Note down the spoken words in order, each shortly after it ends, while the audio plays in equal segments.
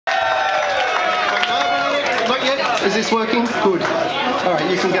Is this working? Good. All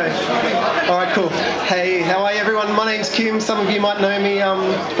right, you can go. All right, cool. Hey, how are you, everyone? My name's Kim. Some of you might know me.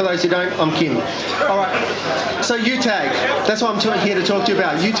 For those who don't, I'm Kim. All right. So ut.ag, that's what I'm here to talk to you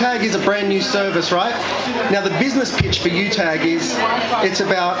about. ut.ag is a brand new service, right? Now, the business pitch for ut.ag is it's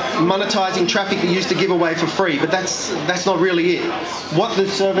about monetizing traffic that you used to give away for free, but that's not really it. What the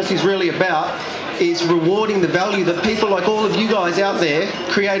service is really about is rewarding the value that people like all of you guys out there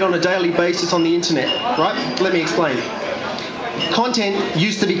create on a daily basis on the internet, right? Let me explain. Content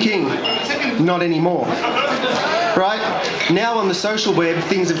used to be king, not anymore, right? Now on the social web,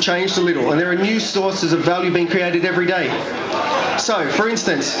 things have changed a little, and there are new sources of value being created every day. So, for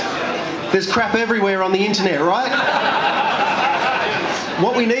instance, there's crap everywhere on the internet, right?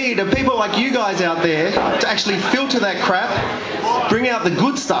 What we need are people like you guys out there to actually filter that crap, bring out the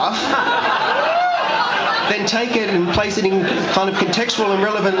good stuff, then take it and place it in kind of contextual and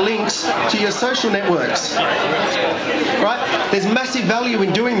relevant links to your social networks, right? There's massive value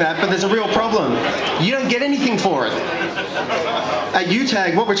in doing that, but there's a real problem. You don't get anything for it. At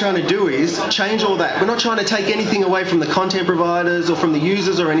ut.ag, what we're trying to do is change all that. We're not trying to take anything away from the content providers or from the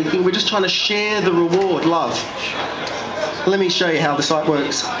users or anything. We're just trying to share the reward, love. Let me show you how the site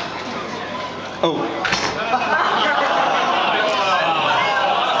works. Oh.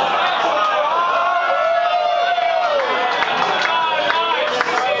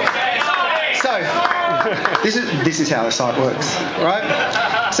 This is how the site works,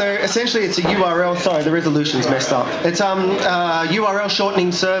 right? So essentially it's a URL, sorry, the resolution's messed up. It's a URL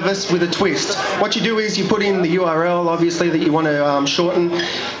shortening service with a twist. What you do is you put in the URL, obviously, that you want to shorten.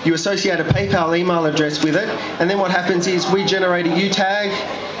 You associate a PayPal email address with it, and then what happens is we generate a ut.ag,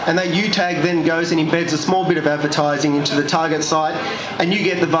 and that ut.ag then goes and embeds a small bit of advertising into the target site, and you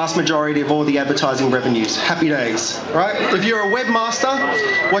get the vast majority of all the advertising revenues. Happy days, right? If you're a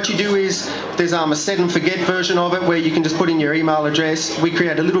webmaster, what you do is there's a set and forget version of it where you can just put in your email address. We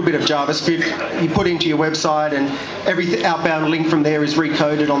create a little bit of JavaScript, you put into your website, and every outbound link from there is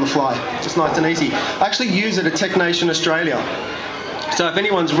recoded on the fly. Just nice and easy. I actually use it at Tech Nation Australia. So if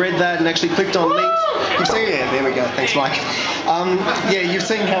anyone's read that and actually clicked on links, you've seen, yeah, there we go, thanks Mike. Yeah, you've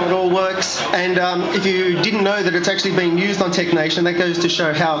seen how it all works, and if you didn't know that it's actually being used on Tech Nation, that goes to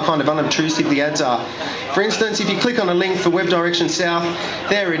show how kind of unobtrusive the ads are. For instance, if you click on a link for Web Direction South,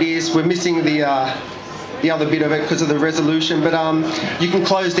 there it is. We're missing the other bit of it because of the resolution, but you can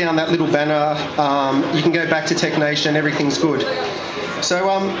close down that little banner, you can go back to Tech Nation, everything's good. So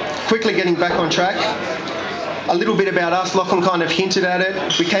quickly getting back on track. A little bit about us, Lachlan kind of hinted at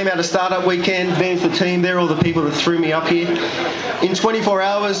it. We came out of Startup Weekend, there's the team, they're all the people that threw me up here. In 24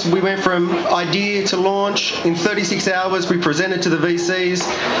 hours, we went from idea to launch. In 36 hours, we presented to the VCs.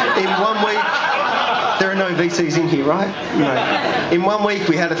 In 1 week, there are no VCs in here, right? No. In 1 week,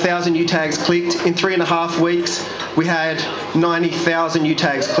 we had 1,000 ut.ags clicked. In 3.5 weeks, we had 90,000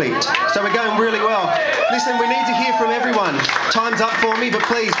 ut.ags clicked. So we're going really well. Listen, we need to hear from everyone. Time's up for me, but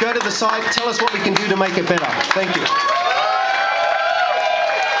please go to the site, tell us what we can do to make it better. Thank you.